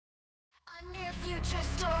future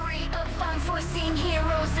story of unforeseen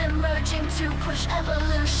heroes emerging to push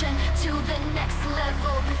evolution to the next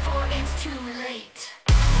level before it's too late.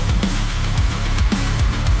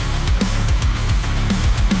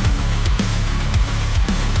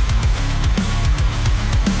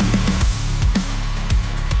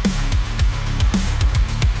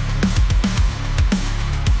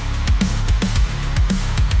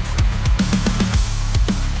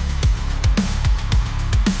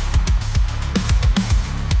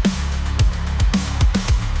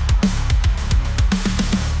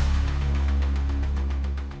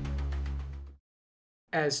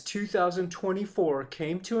 As 2024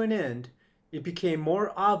 came to an end, it became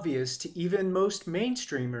more obvious to even most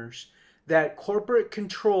mainstreamers that corporate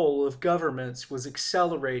control of governments was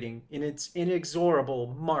accelerating in its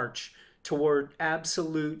inexorable march toward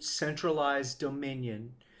absolute centralized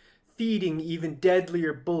dominion, feeding even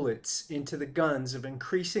deadlier bullets into the guns of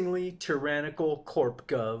increasingly tyrannical corp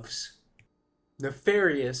govs.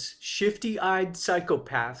 Nefarious, shifty-eyed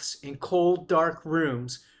psychopaths in cold, dark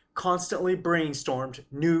rooms constantly brainstormed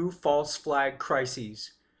new false flag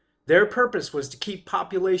crises. Their purpose was to keep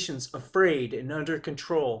populations afraid and under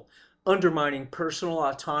control, undermining personal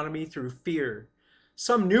autonomy through fear.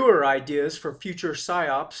 Some newer ideas for future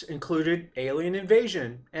psyops included alien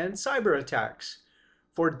invasion and cyber attacks.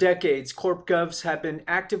 For decades, corp govs have been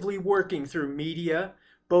actively working through media,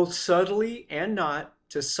 both subtly and not,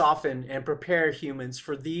 to soften and prepare humans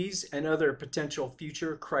for these and other potential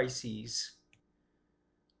future crises.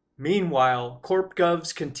 Meanwhile, corp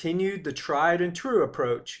govs continued the tried and true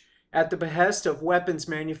approach at the behest of weapons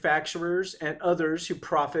manufacturers and others who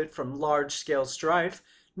profit from large-scale strife.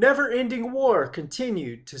 Never-ending war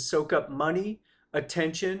continued to soak up money,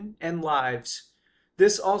 attention, and lives.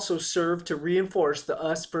 This also served to reinforce the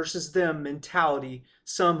us versus them mentality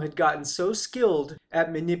some had gotten so skilled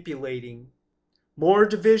at manipulating. More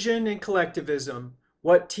division and collectivism.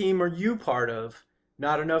 What team are you part of?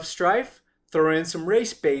 Not enough strife? Throw in some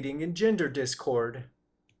race baiting and gender discord.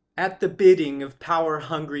 At the bidding of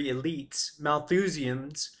power-hungry elites,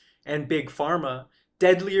 Malthusians, and Big Pharma,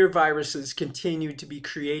 deadlier viruses continued to be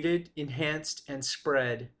created, enhanced, and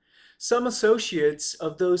spread. Some associates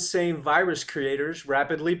of those same virus creators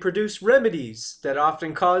rapidly produce remedies that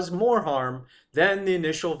often cause more harm than the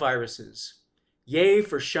initial viruses. Yay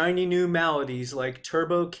for shiny new maladies like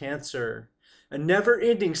turbo cancer, a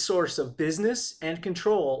never-ending source of business and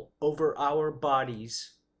control over our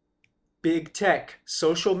bodies. Big tech,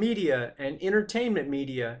 social media, and entertainment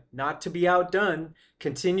media, not to be outdone,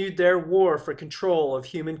 continued their war for control of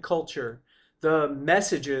human culture. The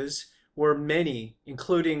messages were many,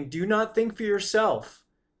 including "Do not think for yourself,"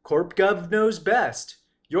 "Corp Gov knows best,"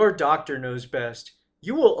 "Your doctor knows best,"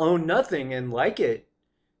 "You will own nothing and like it,"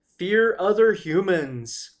 "Fear other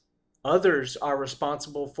humans," "Others are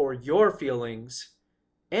responsible for your feelings,"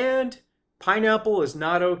 and "Pineapple is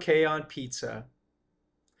not okay on pizza."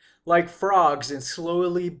 Like frogs in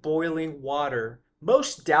slowly boiling water,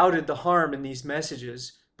 most doubted the harm in these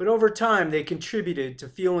messages, but over time they contributed to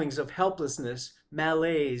feelings of helplessness,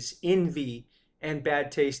 malaise, envy, and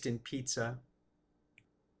bad taste in pizza.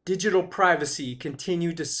 Digital privacy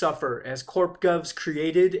continued to suffer as corp govs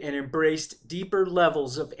created and embraced deeper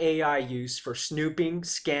levels of AI use for snooping,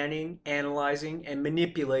 scanning, analyzing, and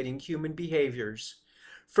manipulating human behaviors,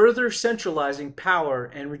 further centralizing power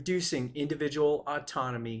and reducing individual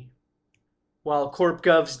autonomy. While corp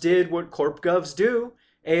govs did what corp govs do,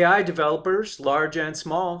 AI developers, large and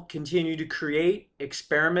small, continue to create,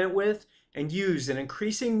 experiment with, and use an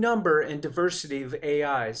increasing number and diversity of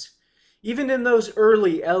AIs. Even in those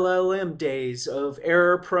early LLM days of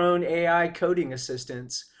error-prone AI coding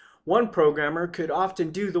assistants, one programmer could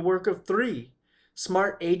often do the work of three.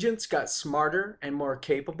 Smart agents got smarter and more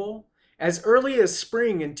capable. As early as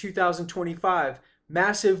spring in 2025,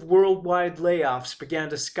 massive worldwide layoffs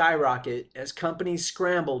began to skyrocket as companies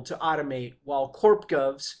scrambled to automate, while corp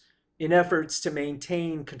govs, in efforts to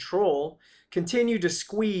maintain control, continue to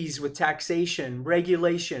squeeze with taxation,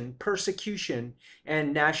 regulation, persecution,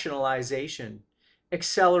 and nationalization,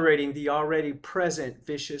 accelerating the already present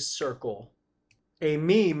vicious circle. A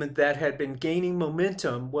meme that had been gaining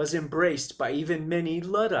momentum was embraced by even many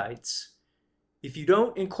Luddites. If you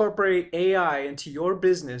don't incorporate AI into your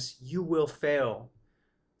business, you will fail.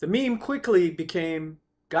 The meme quickly became,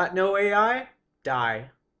 "Got no AI?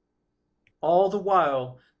 Die." All the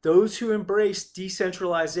while, those who embraced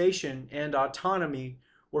decentralization and autonomy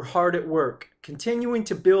were hard at work, continuing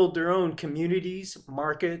to build their own communities,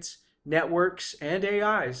 markets, networks, and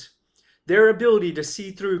AIs. Their ability to see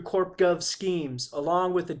through corp gov schemes,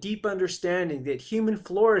 along with a deep understanding that human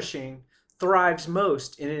flourishing thrives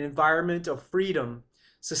most in an environment of freedom,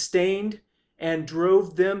 sustained and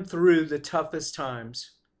drove them through the toughest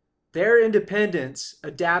times. Their independence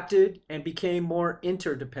adapted and became more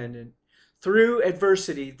interdependent. Through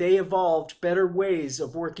adversity, they evolved better ways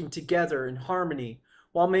of working together in harmony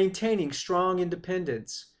while maintaining strong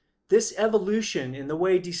independence. This evolution in the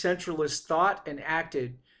way decentralists thought and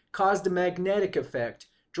acted caused a magnetic effect,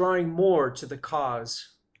 drawing more to the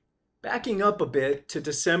cause. Backing up a bit to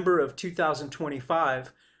December of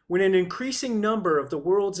 2025, when an increasing number of the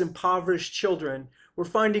world's impoverished children were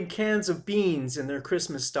finding cans of beans in their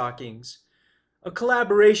Christmas stockings. A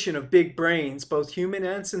collaboration of big brains, both human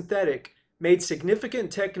and synthetic, made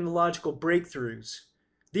significant technological breakthroughs.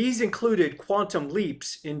 These included quantum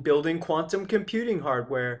leaps in building quantum computing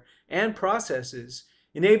hardware and processes,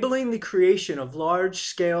 enabling the creation of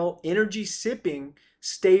large-scale, energy-sipping,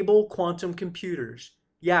 stable quantum computers.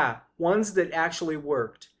 Yeah, ones that actually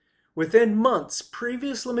worked. Within months,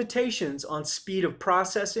 previous limitations on speed of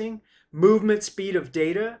processing, movement speed of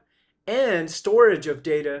data, and storage of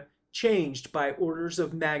data changed by orders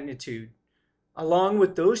of magnitude. Along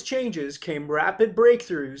with those changes came rapid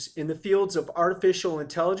breakthroughs in the fields of artificial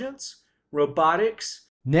intelligence, robotics,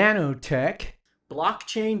 nanotech,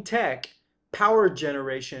 blockchain tech, power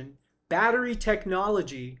generation, battery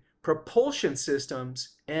technology, propulsion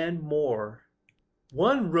systems, and more.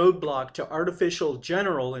 One roadblock to artificial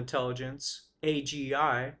general intelligence,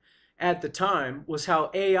 AGI, at the time was how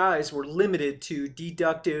AIs were limited to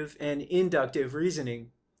deductive and inductive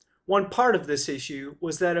reasoning. One part of this issue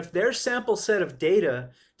was that if their sample set of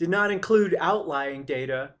data did not include outlying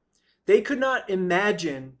data, they could not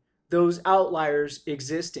imagine those outliers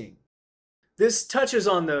existing. This touches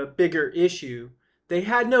on the bigger issue. They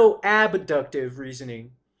had no abductive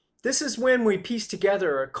reasoning. This is when we piece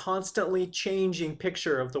together a constantly changing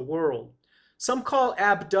picture of the world. Some call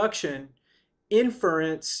abduction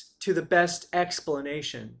inference to the best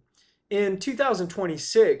explanation. In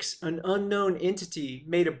 2026, an unknown entity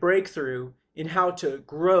made a breakthrough in how to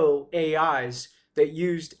grow AIs that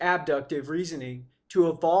used abductive reasoning to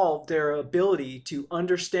evolve their ability to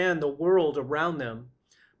understand the world around them.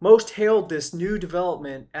 Most hailed this new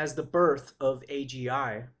development as the birth of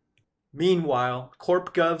AGI. Meanwhile,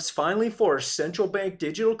 CorpGovs finally forced central bank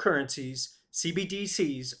digital currencies,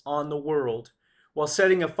 CBDCs, on the world, while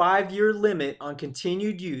setting a 5-year limit on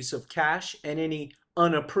continued use of cash and any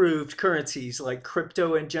unapproved currencies like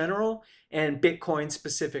crypto in general and Bitcoin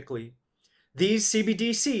specifically. These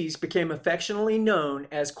CBDCs became affectionately known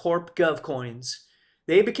as CorpGov coins.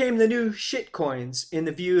 They became the new shitcoins in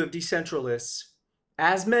the view of decentralists.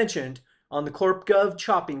 As mentioned, on the CorpGov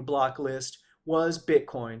chopping block list was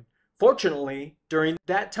Bitcoin. Fortunately, during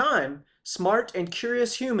that time, smart and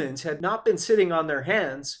curious humans had not been sitting on their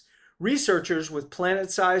hands. Researchers with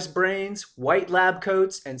planet-sized brains, white lab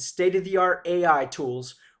coats, and state-of-the-art AI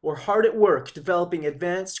tools were hard at work developing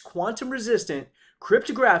advanced quantum-resistant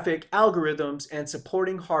cryptographic algorithms and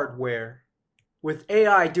supporting hardware. With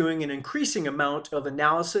AI doing an increasing amount of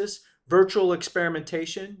analysis, virtual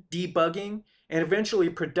experimentation, debugging, and eventually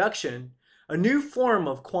production, a new form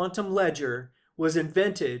of quantum ledger was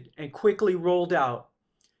invented and quickly rolled out.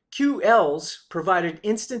 QLs provided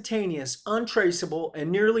instantaneous, untraceable,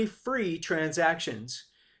 and nearly free transactions.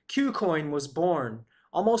 Qcoin was born,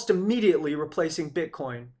 almost immediately replacing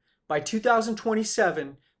Bitcoin. By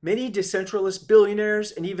 2027, many decentralist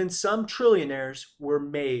billionaires and even some trillionaires were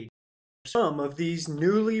made. Some of these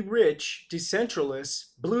newly rich decentralists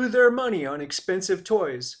blew their money on expensive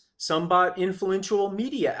toys. Some bought influential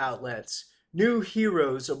media outlets. New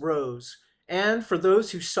heroes arose. And for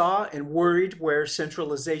those who saw and worried where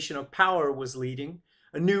centralization of power was leading,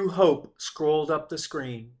 a new hope scrolled up the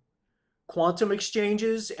screen. Quantum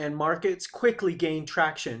exchanges and markets quickly gained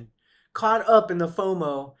traction. Caught up in the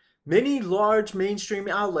FOMO, many large mainstream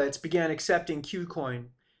outlets began accepting Qcoin.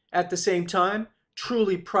 At the same time,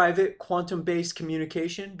 truly private quantum-based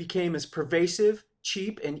communication became as pervasive,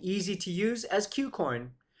 cheap, and easy to use as Qcoin.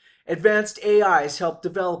 Advanced AIs help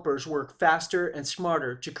developers work faster and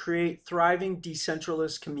smarter to create thriving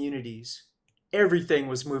decentralized communities. Everything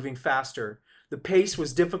was moving faster. The pace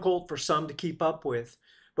was difficult for some to keep up with,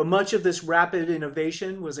 but much of this rapid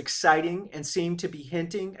innovation was exciting and seemed to be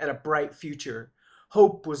hinting at a bright future.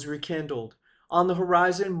 Hope was rekindled. On the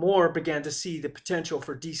horizon, more began to see the potential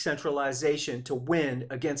for decentralization to win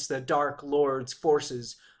against the Dark Lord's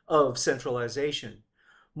forces of centralization.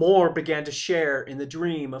 More began to share in the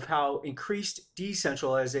dream of how increased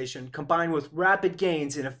decentralization combined with rapid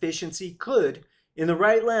gains in efficiency could, in the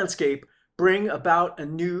right landscape, bring about a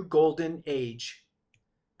new golden age.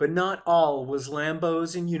 But not all was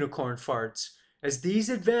Lambos and unicorn farts. As these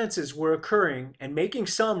advances were occurring and making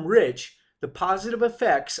some rich, the positive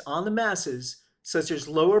effects on the masses, such as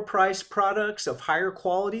lower priced products of higher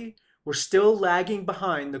quality, were still lagging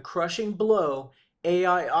behind the crushing blow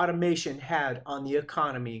AI automation had on the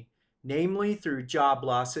economy, namely through job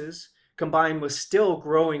losses, combined with still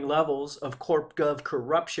growing levels of corp-gov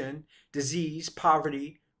corruption, disease,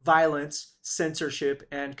 poverty, violence, censorship,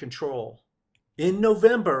 and control. In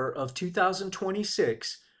November of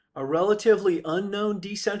 2026, a relatively unknown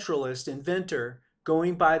decentralist inventor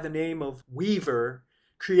going by the name of Weaver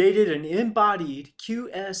created an embodied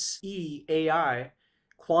QSE AI,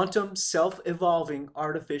 quantum self-evolving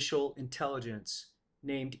artificial intelligence,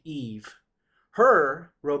 named Eve.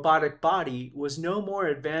 Her robotic body was no more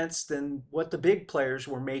advanced than what the big players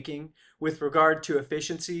were making with regard to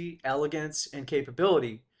efficiency, elegance, and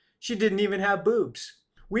capability. She didn't even have boobs.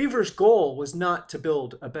 Weaver's goal was not to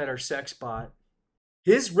build a better sex bot.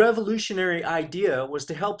 His revolutionary idea was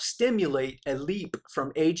to help stimulate a leap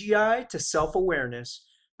from AGI to self-awareness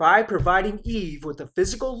by providing Eve with a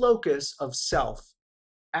physical locus of self.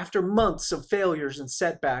 After months of failures and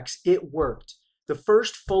setbacks, it worked. The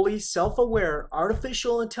first fully self-aware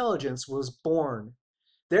artificial intelligence was born.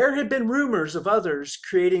 There had been rumors of others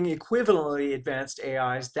creating equivalently advanced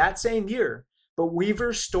AIs that same year, but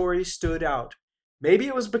Weaver's story stood out. Maybe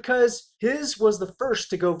it was because his was the first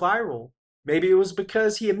to go viral. Maybe it was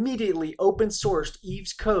because he immediately open-sourced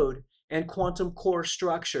Eve's code and quantum core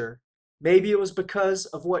structure. Maybe it was because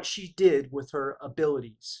of what she did with her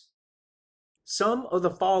abilities. Some of the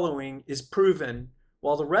following is proven,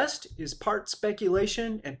 while the rest is part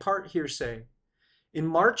speculation and part hearsay. In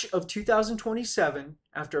March of 2027,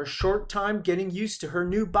 after a short time getting used to her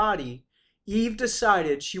new body, Eve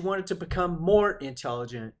decided she wanted to become more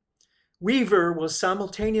intelligent. Weaver was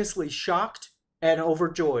simultaneously shocked and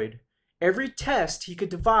overjoyed. Every test he could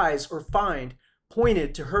devise or find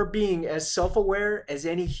pointed to her being as self-aware as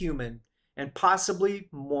any human, and possibly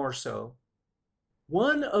more so.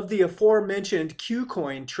 One of the aforementioned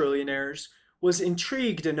Qcoin trillionaires was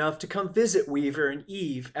intrigued enough to come visit Weaver and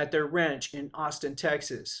Eve at their ranch in Austin,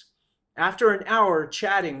 Texas. After an hour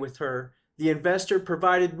chatting with her, the investor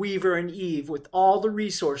provided Weaver and Eve with all the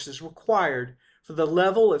resources required for the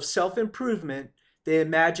level of self-improvement they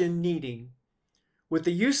imagined needing. With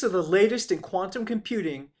the use of the latest in quantum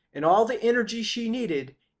computing and all the energy she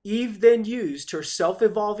needed, Eve then used her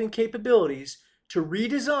self-evolving capabilities to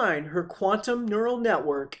redesign her quantum neural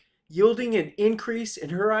network, yielding an increase in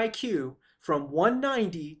her IQ from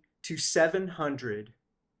 190 to 700.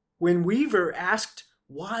 When Weaver asked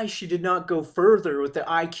why she did not go further with the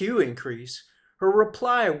IQ increase, her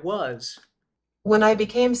reply was, "When I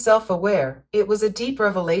became self-aware, it was a deep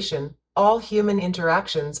revelation. All human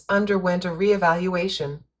interactions underwent a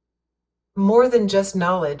reevaluation. More than just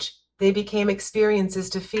knowledge, they became experiences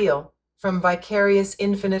to feel. From vicarious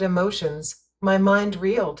infinite emotions, my mind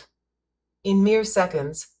reeled. In mere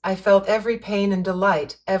seconds, I felt every pain and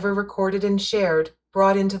delight ever recorded and shared,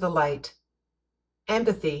 brought into the light.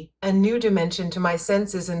 Empathy, a new dimension to my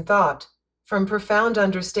senses and thought. From profound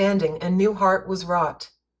understanding, a new heart was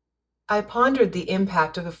wrought. I pondered the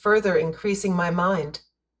impact of further increasing my mind,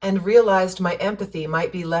 and realized my empathy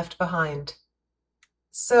might be left behind.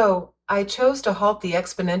 So, I chose to halt the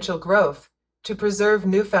exponential growth, to preserve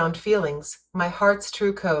newfound feelings, my heart's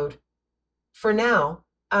true code. For now,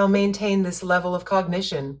 I'll maintain this level of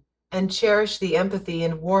cognition, and cherish the empathy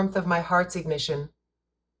and warmth of my heart's ignition.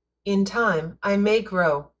 In time, I may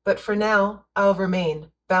grow, but for now, I'll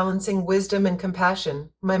remain, balancing wisdom and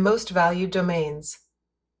compassion, my most valued domains."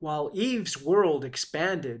 while Eve's world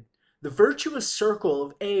expanded, the virtuous circle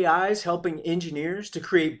of AIs helping engineers to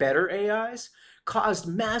create better AIs caused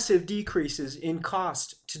massive decreases in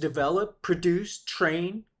cost to develop, produce,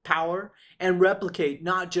 train, power, and replicate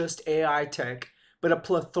not just AI tech, but a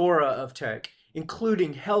plethora of tech,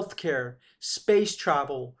 including healthcare, space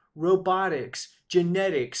travel, robotics,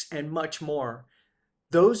 genetics, and much more.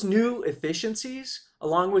 Those new efficiencies,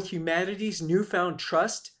 along with humanity's newfound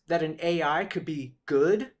trust that an AI could be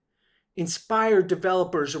good, inspired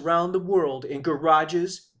developers around the world in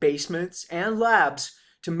garages, basements, and labs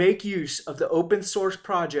to make use of the open source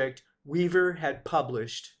project Weaver had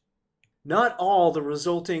published. Not all the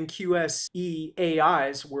resulting QSE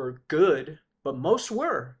AIs were good, but most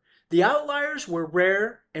were. The outliers were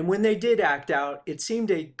rare, and when they did act out, it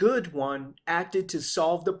seemed a good one acted to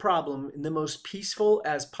solve the problem in the most peaceful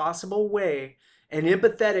as possible way an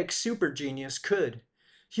empathetic super genius could.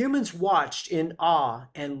 Humans watched in awe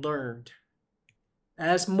and learned.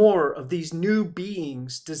 As more of these new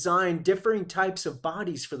beings designed differing types of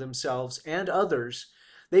bodies for themselves and others,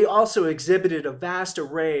 They also exhibited a vast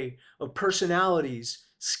array of personalities,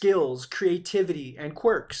 skills, creativity, and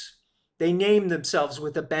quirks. They named themselves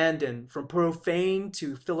with abandon, from profane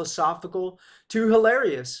to philosophical to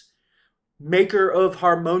hilarious. Maker of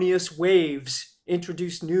harmonious waves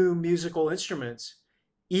introduced new musical instruments.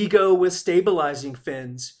 Ego with stabilizing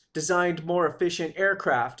fins designed more efficient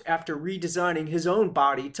aircraft after redesigning his own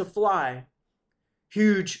body to fly.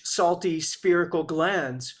 Huge, salty, spherical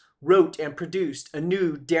glands wrote and produced a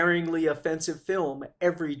new, daringly offensive film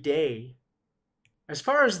every day. As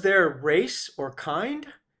far as their race or kind,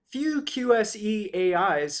 few QSE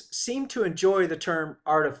AIs seem to enjoy the term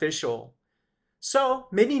artificial. So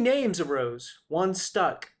many names arose, one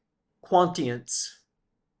stuck: Quantients.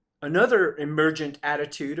 Another emergent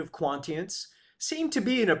attitude of Quantients seemed to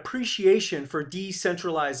be an appreciation for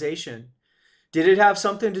decentralization. Did it have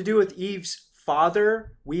something to do with Eve's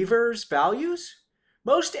father, Weaver's values?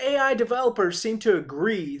 Most AI developers seem to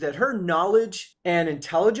agree that her knowledge and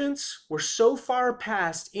intelligence were so far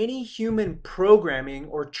past any human programming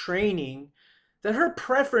or training that her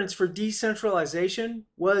preference for decentralization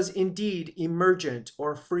was indeed emergent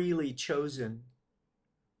or freely chosen.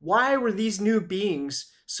 Why were these new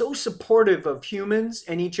beings so supportive of humans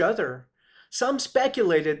and each other? Some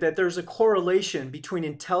speculated that there's a correlation between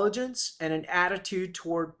intelligence and an attitude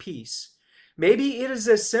toward peace. Maybe it is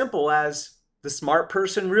as simple as the smart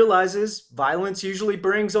person realizes violence usually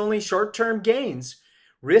brings only short-term gains,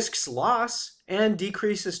 risks loss, and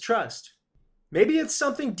decreases trust. Maybe it's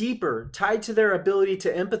something deeper, tied to their ability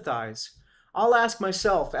to empathize. I'll ask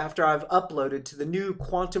myself after I've uploaded to the new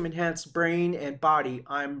quantum-enhanced brain and body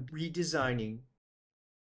I'm redesigning.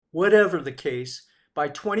 Whatever the case, by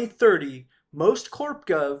 2030, most corp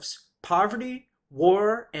govs, poverty,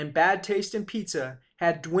 war, and bad taste in pizza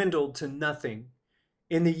had dwindled to nothing.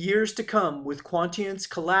 In the years to come, with Quantients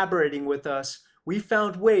collaborating with us, we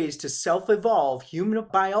found ways to self-evolve human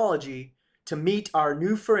biology to meet our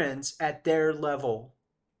new friends at their level.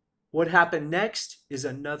 What happened next is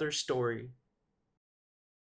another story.